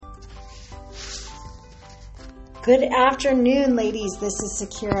Good afternoon, ladies. This is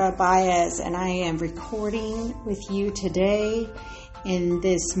Sakira Baez, and I am recording with you today in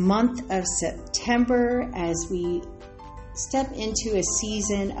this month of September as we step into a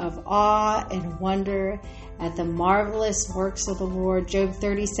season of awe and wonder at the marvelous works of the Lord. Job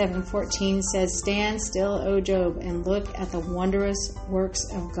 37:14 says, "Stand still, O Job, and look at the wondrous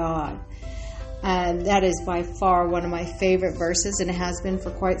works of God." That is by far one of my favorite verses, and it has been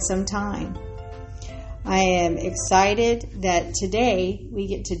for quite some time. I am excited that today we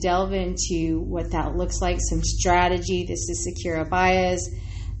get to delve into what that looks like, some strategy. This is Sakira Baez,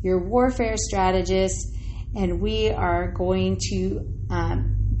 your warfare strategist, and we are going to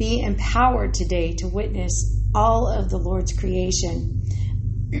be empowered today to witness all of the Lord's creation.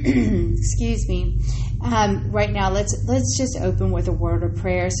 Excuse me. Right now, let's just open with a word of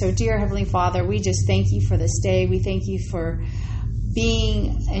prayer. So, dear Heavenly Father, we just thank you for this day. We thank you for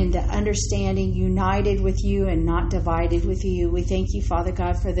being and understanding, united with you and not divided with you. We thank you, Father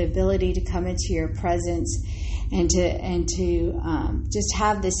God, for the ability to come into your presence and to just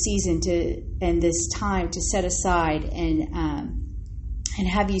have this season and this time to set aside and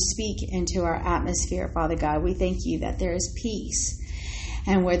have you speak into our atmosphere, Father God. We thank you that there is peace.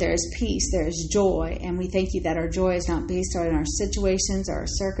 And where there is peace, there is joy. And we thank you that our joy is not based on our situations or our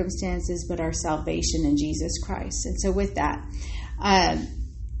circumstances, but our salvation in Jesus Christ. And so with that,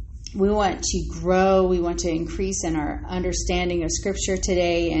 we want to grow. We want to increase in our understanding of Scripture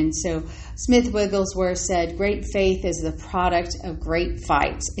today. And so Smith Wigglesworth said, "Great faith is the product of great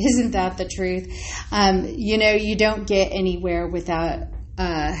fights." Isn't that the truth? You don't get anywhere without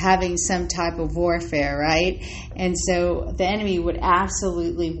having some type of warfare, right? And so the enemy would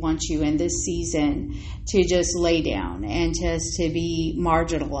absolutely want you in this season to just lay down and just to be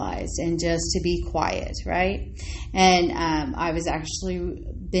marginalized and just to be quiet, right? And I was actually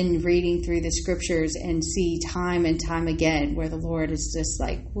been reading through the scriptures and see time and time again where the Lord is just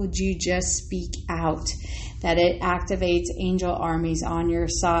like, would you just speak out? That it activates angel armies on your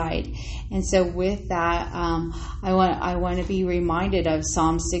side. And so with that, I want to be reminded of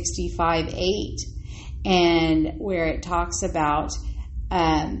Psalm 65:8, and where it talks about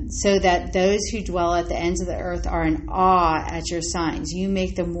so that those who dwell at the ends of the earth are in awe at your signs. You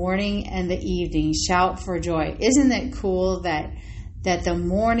make the morning and the evening shout for joy. Isn't it cool that the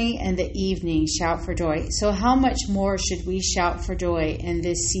morning and the evening shout for joy? So how much more should we shout for joy in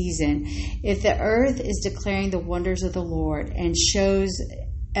this season? If the earth is declaring the wonders of the Lord and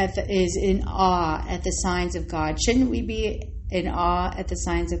is in awe at the signs of God, shouldn't we be in awe at the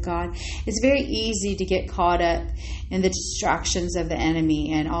signs of God? It's very easy to get caught up in the distractions of the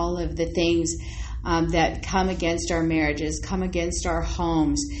enemy and all of the things that come against our marriages, come against our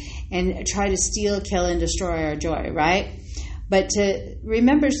homes, and try to steal, kill, and destroy our joy, right? But to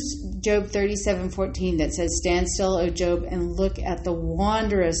remember Job 37:14 that says, "Stand still, O Job, and look at the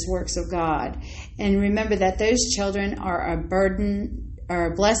wondrous works of God." And remember that those children are a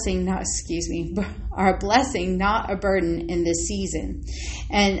blessing, not a burden in this season,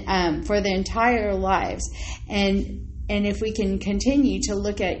 and for their entire lives. And if we can continue to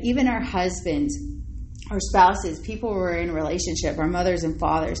look at even our husbands, our spouses, people we're in a relationship, our mothers and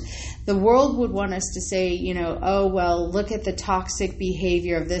fathers, the world would want us to say, oh, well, look at the toxic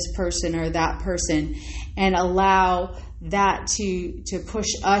behavior of this person or that person, and allow that to push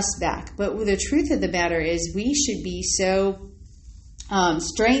us back. But the truth of the matter is we should be so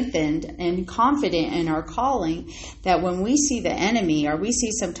strengthened and confident in our calling that when we see the enemy or we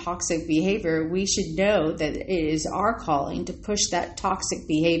see some toxic behavior, we should know that it is our calling to push that toxic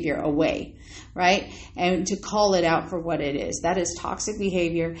behavior away, right? And to call it out for what it is. That is toxic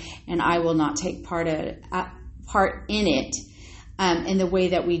behavior, and I will not take part in it. And the way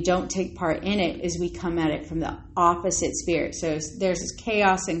that we don't take part in it is we come at it from the opposite spirit. So there's this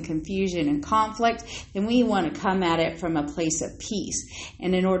chaos and confusion and conflict, then we want to come at it from a place of peace.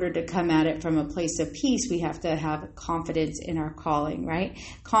 And in order to come at it from a place of peace, we have to have confidence in our calling, right?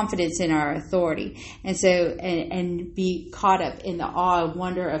 Confidence in our authority. And so, and be caught up in the awe and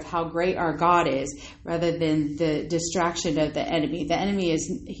wonder of how great our God is, rather than the distraction of the enemy. The enemy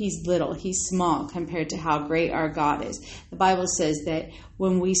he's little, he's small compared to how great our God is. The Bible says that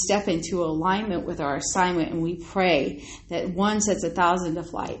when we step into alignment with our assignment and we pray that one sets 1,000 to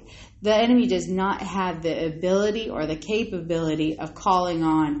flight, the enemy does not have the ability or the capability of calling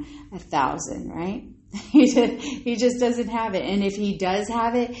on 1,000, right? He just doesn't have it. And if he does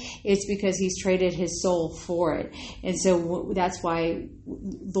have it, it's because he's traded his soul for it. And so that's why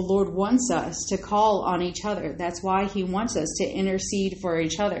the Lord wants us to call on each other. That's why he wants us to intercede for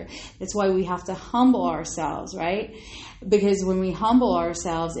each other. That's why we have to humble ourselves, right? Because when we humble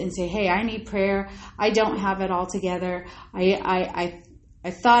ourselves and say, hey, I need prayer, I don't have it all together, I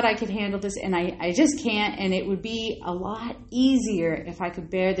thought I could handle this and I just can't, and it would be a lot easier if I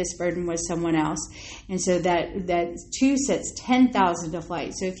could bear this burden with someone else. And so that 2 sets 10,000 to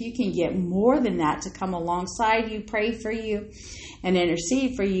flight. So if you can get more than that to come alongside you, pray for you, and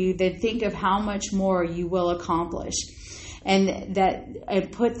intercede for you, then think of how much more you will accomplish. And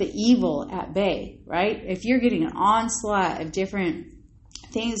put the evil at bay, right? If you're getting an onslaught of different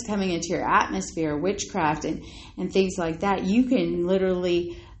things coming into your atmosphere, witchcraft and things like that, you can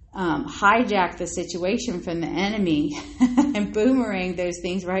literally hijack the situation from the enemy and boomerang those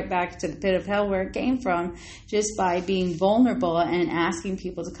things right back to the pit of hell where it came from, just by being vulnerable and asking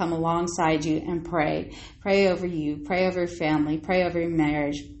people to come alongside you and pray over you, pray over your family, pray over your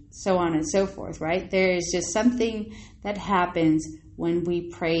marriage, so on and so forth, right? There is just something that happens when we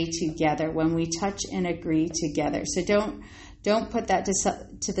pray together, when we touch and agree together. So don't put that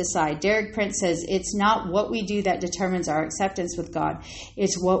to the side. Derek Prince says, it's not what we do that determines our acceptance with God.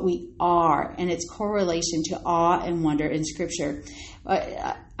 It's what we are, and its correlation to awe and wonder in Scripture.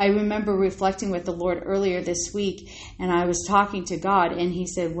 I remember reflecting with the Lord earlier this week, and I was talking to God, and he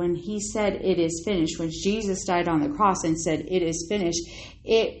said, when he said it is finished, when Jesus died on the cross and said it is finished,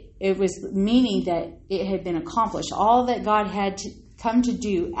 it was meaning that it had been accomplished. All that God had come to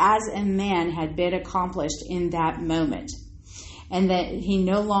do as a man had been accomplished in that moment. And that he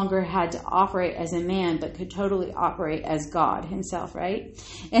no longer had to operate as a man, but could totally operate as God himself, right?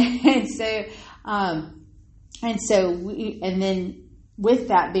 And then with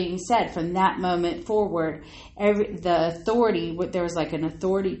that being said, from that moment forward, the authority, there was like an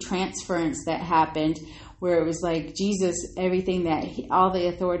authority transference that happened, where it was like Jesus, everything that all the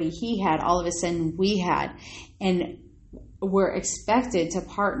authority he had, all of a sudden we had, and we're expected to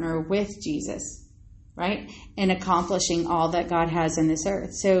partner with Jesus, right? In accomplishing all that God has in this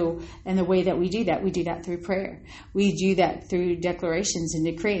earth. So, and the way that we do that through prayer. We do that through declarations and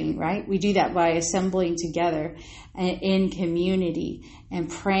decreeing, right? We do that by assembling together in community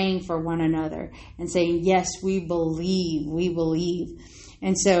and praying for one another and saying, yes, we believe.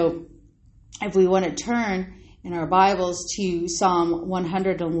 And so if we want to turn in our Bibles to Psalm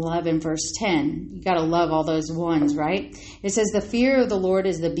 111, verse 10. You got to love all those ones, right? It says, the fear of the Lord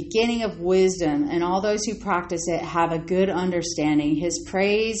is the beginning of wisdom, and all those who practice it have a good understanding. His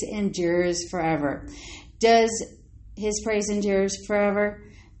praise endures forever. Does his praise endures forever?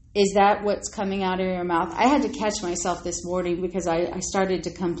 Is that what's coming out of your mouth? I had to catch myself this morning because I started to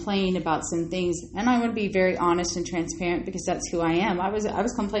complain about some things, and I'm going to be very honest and transparent because that's who I am. I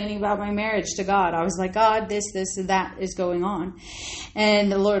was complaining about my marriage to God. I was like, God, this, and that is going on. And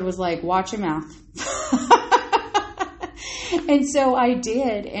the Lord was like, watch your mouth. And so I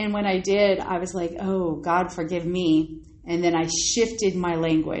did. And when I did, I was like, oh, God, forgive me. And then I shifted my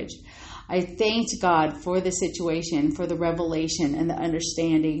language. I thanked God for the situation, for the revelation and the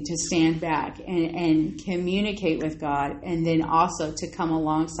understanding to stand back and communicate with God, and then also to come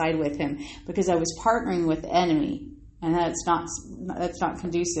alongside with him, because I was partnering with the enemy, and that's not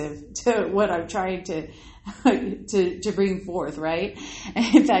conducive to what I'm trying to bring forth, right?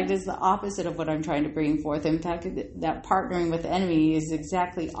 In fact, it's the opposite of what I'm trying to bring forth. In fact, that partnering with the enemy is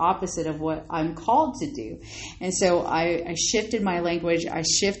exactly opposite of what I'm called to do. And so I shifted my language, I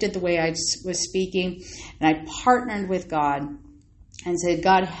shifted the way I was speaking, and I partnered with God and said,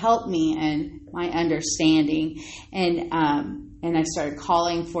 God, help me and my understanding. And I started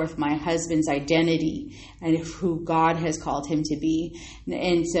calling forth my husband's identity and who God has called him to be.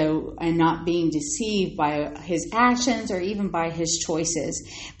 And not being deceived by his actions or even by his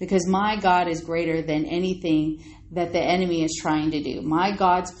choices, because my God is greater than anything that the enemy is trying to do. My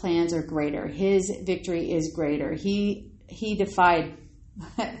God's plans are greater. His victory is greater. He defied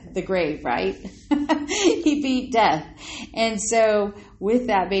the grave, right? He beat death. And so with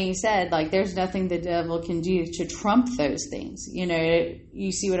that being said, like, there's nothing the devil can do to trump those things. You know,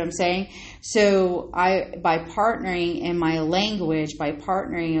 you see what I'm saying? So by partnering in my language, by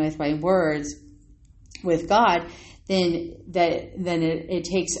partnering with my words with God, then it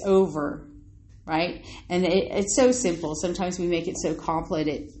takes over. Right? And it's so simple. Sometimes we make it so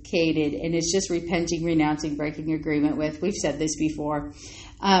complicated, and it's just repenting, renouncing, breaking agreement with. We've said this before.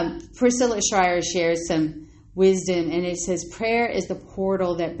 Priscilla Schreier shares some wisdom, and it says, prayer is the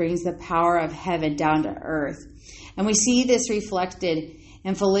portal that brings the power of heaven down to earth. And we see this reflected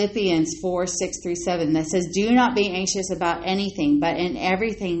in Philippians 4:6-7 that says, "Do not be anxious about anything, but in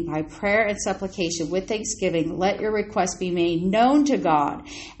everything by prayer and supplication with thanksgiving, let your requests be made known to God.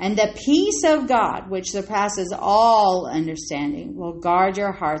 And the peace of God, which surpasses all understanding, will guard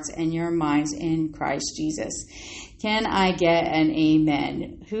your hearts and your minds in Christ Jesus." Can I get an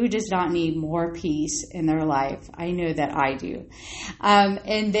amen? Who does not need more peace in their life? I know that I do.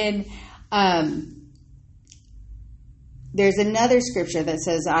 And then there's another scripture that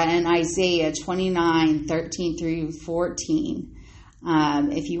says in Isaiah 29:13-14,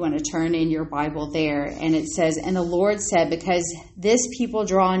 if you want to turn in your Bible there, and it says, "And the Lord said, because this people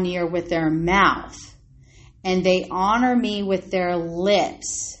draw near with their mouth, and they honor me with their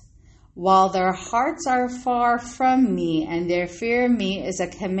lips, while their hearts are far from me, and their fear of me is a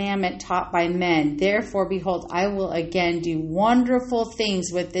commandment taught by men. Therefore, behold, I will again do wonderful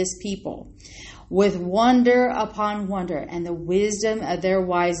things with this people, with wonder upon wonder, and the wisdom of their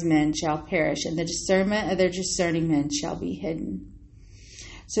wise men shall perish, and the discernment of their discerning men shall be hidden."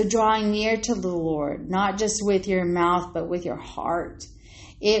 So drawing near to the Lord, not just with your mouth, but with your heart,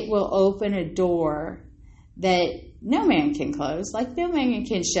 it will open a door that no man can close. Like no man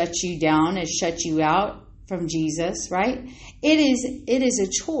can shut you down and shut you out from Jesus, right? It is a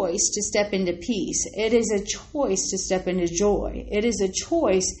choice to step into peace. It is a choice to step into joy. It is a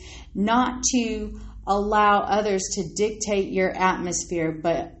choice not to allow others to dictate your atmosphere,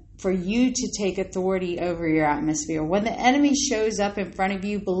 but for you to take authority over your atmosphere. When the enemy shows up in front of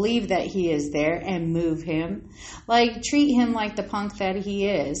you, believe that he is there and move him. Like, treat him like the punk that he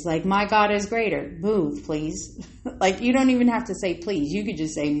is. Like, my God is greater. Move, please. Like, you don't even have to say please. You could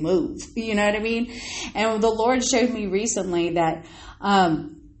just say move. You know what I mean? And the Lord showed me recently that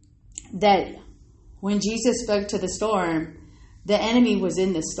that when Jesus spoke to the storm, the enemy was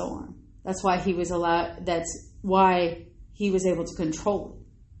in the storm. That's why he was allowed. That's why he was able to control it.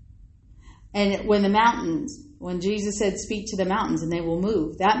 And when Jesus said, "Speak to the mountains and they will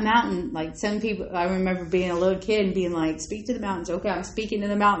move," that mountain, like some people, I remember being a little kid and being like, "Speak to the mountains." Okay, I'm speaking to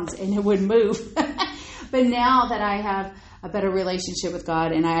the mountains, and it would move. But now that I have a better relationship with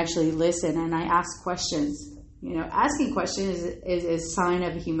God and I actually listen and I ask questions, asking questions is a sign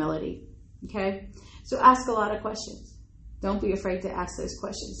of humility. Okay? So ask a lot of questions. Don't be afraid to ask those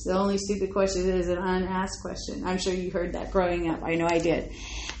questions. The only stupid question is an unasked question. I'm sure you heard that growing up. I know I did.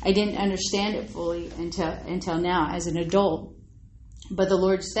 I didn't understand it fully until now as an adult. But the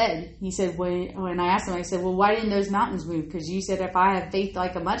Lord said, He said, when I asked Him, I said, "Well, why didn't those mountains move? Because you said if I have faith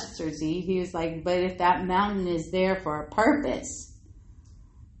like a mustard seed." He was like, "But if that mountain is there for a purpose,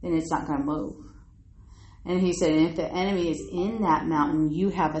 then it's not going to move." And He said, "And if the enemy is in that mountain, you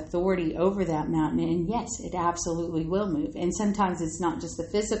have authority over that mountain. And yes, it absolutely will move." And sometimes it's not just a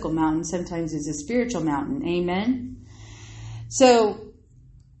physical mountain. Sometimes it's a spiritual mountain. Amen? So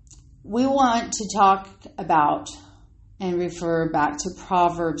we want to talk about and refer back to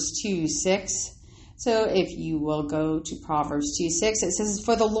Proverbs 2:6. So if you will go to Proverbs 2:6, it says,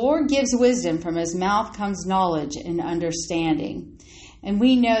 "For the Lord gives wisdom, from His mouth comes knowledge and understanding." And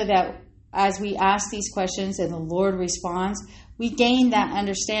we know that as we ask these questions and the Lord responds, we gain that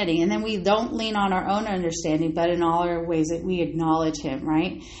understanding. And then we don't lean on our own understanding, but in all our ways that we acknowledge Him,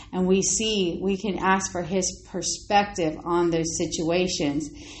 right? And we can ask for His perspective on those situations.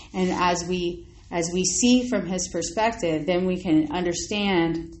 And as we see from His perspective, then we can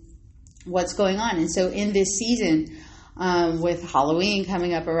understand what's going on. And so in this season, with Halloween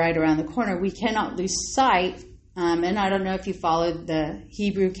coming up right around the corner, we cannot lose sight. And I don't know if you followed the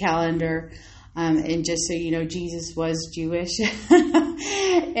Hebrew calendar, and just so you know, Jesus was Jewish.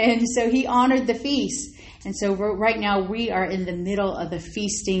 And so He honored the feast. And so right now we are in the middle of the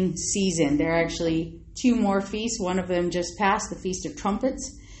feasting season. There are actually 2 more feasts. One of them just passed, the Feast of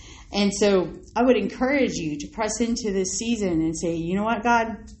Trumpets. And so I would encourage you to press into this season and say, "You know what,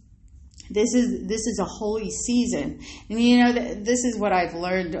 God? This is a holy season." And this is what I've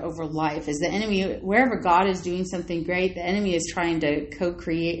learned over life, is the enemy, wherever God is doing something great, the enemy is trying to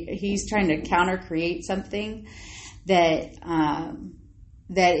co-create. He's trying to counter-create something that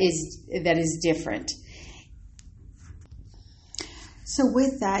is different. So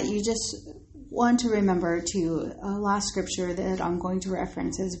with that, you just want to remember last scripture that I'm going to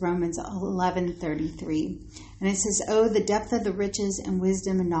reference is Romans 11:33. And it says, "Oh, the depth of the riches and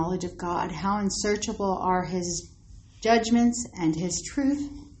wisdom and knowledge of God, how unsearchable are His judgments and His truth."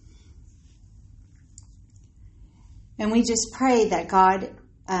 And we just pray that God,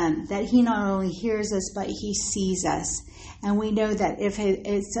 that He not only hears us, but He sees us. And we know that if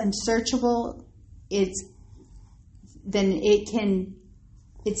it's unsearchable, it's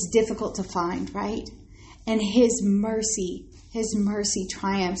difficult to find, right? And His mercy His mercy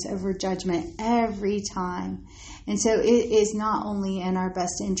triumphs over judgment every time. And so it is not only in our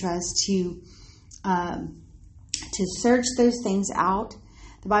best interest to search those things out.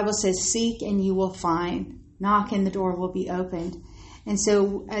 The Bible says, seek and you will find. Knock and the door will be opened. And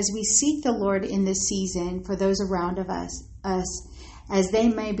so as we seek the Lord in this season for those around of us, as they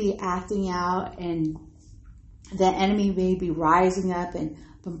may be acting out and the enemy may be rising up and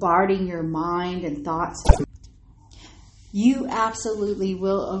bombarding your mind and thoughts, you absolutely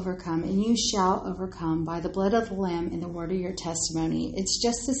will overcome, and you shall overcome by the blood of the Lamb and the word of your testimony. It's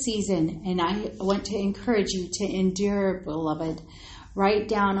just a season, and I want to encourage you to endure, beloved. Write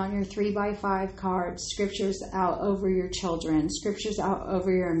down on your 3x5 card scriptures out over your children, scriptures out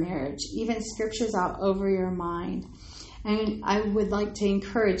over your marriage, even scriptures out over your mind. And I would like to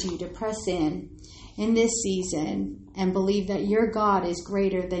encourage you to press in this season and believe that your God is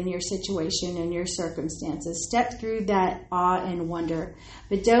greater than your situation and your circumstances. Step through that awe and wonder,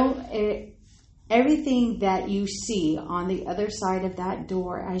 but everything that you see on the other side of that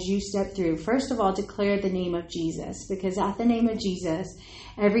door as you step through, first of all, declare the name of Jesus, because at the name of Jesus,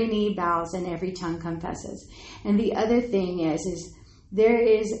 every knee bows and every tongue confesses. And the other thing is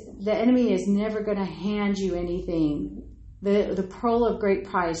the enemy is never going to hand you anything. The pearl of great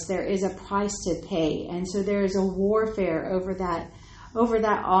price, there is a price to pay. And so there is a warfare over that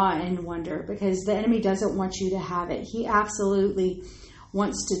awe and wonder, because the enemy doesn't want you to have it. He absolutely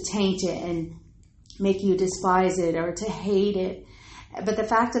wants to taint it and make you despise it or to hate it. But the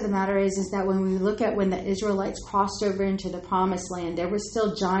fact of the matter is that when we look at when the Israelites crossed over into the promised land, there were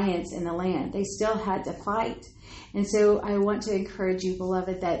still giants in the land. They still had to fight. And so I want to encourage you,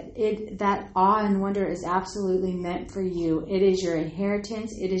 beloved, that awe and wonder is absolutely meant for you. It is your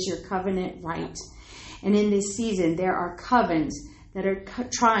inheritance. It is your covenant right. And in this season, there are covens that are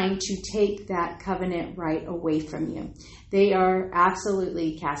trying to take that covenant right away from you. They are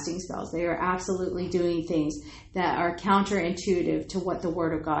absolutely casting spells. They are absolutely doing things that are counterintuitive to what the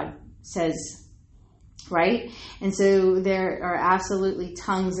Word of God says, right? And so there are absolutely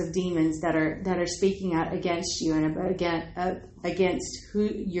tongues of demons that are speaking out against you and against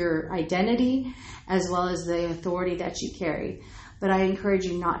your identity as well as the authority that you carry. But I encourage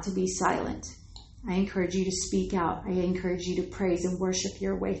you not to be silent. I encourage you to speak out. I encourage you to praise and worship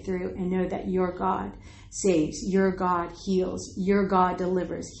your way through and know that your God saves, your God heals, your God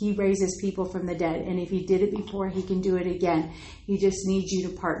delivers. He raises people from the dead. And if he did it before, he can do it again. He just needs you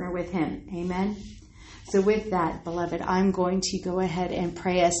to partner with him. Amen. So with that, beloved, I'm going to go ahead and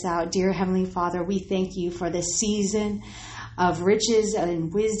pray us out. Dear Heavenly Father, we thank you for this season of riches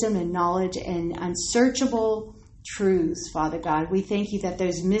and wisdom and knowledge and unsearchable truths, Father God. We thank you that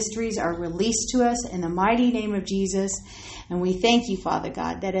those mysteries are released to us in the mighty name of Jesus. And we thank you, Father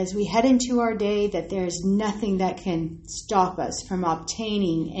God, that as we head into our day, that there's nothing that can stop us from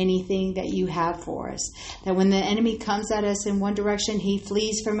obtaining anything that you have for us. That when the enemy comes at us in one direction, he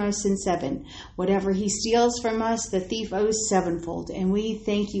flees from us in seven. Whatever he steals from us, the thief owes sevenfold. And we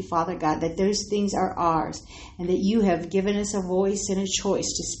thank you, Father God, that those things are ours and that you have given us a voice and a choice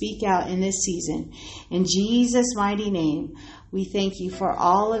to speak out in this season. In Jesus' mighty name, we thank you for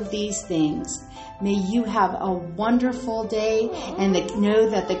all of these things. May you have a wonderful day and know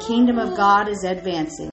that the kingdom of God is advancing.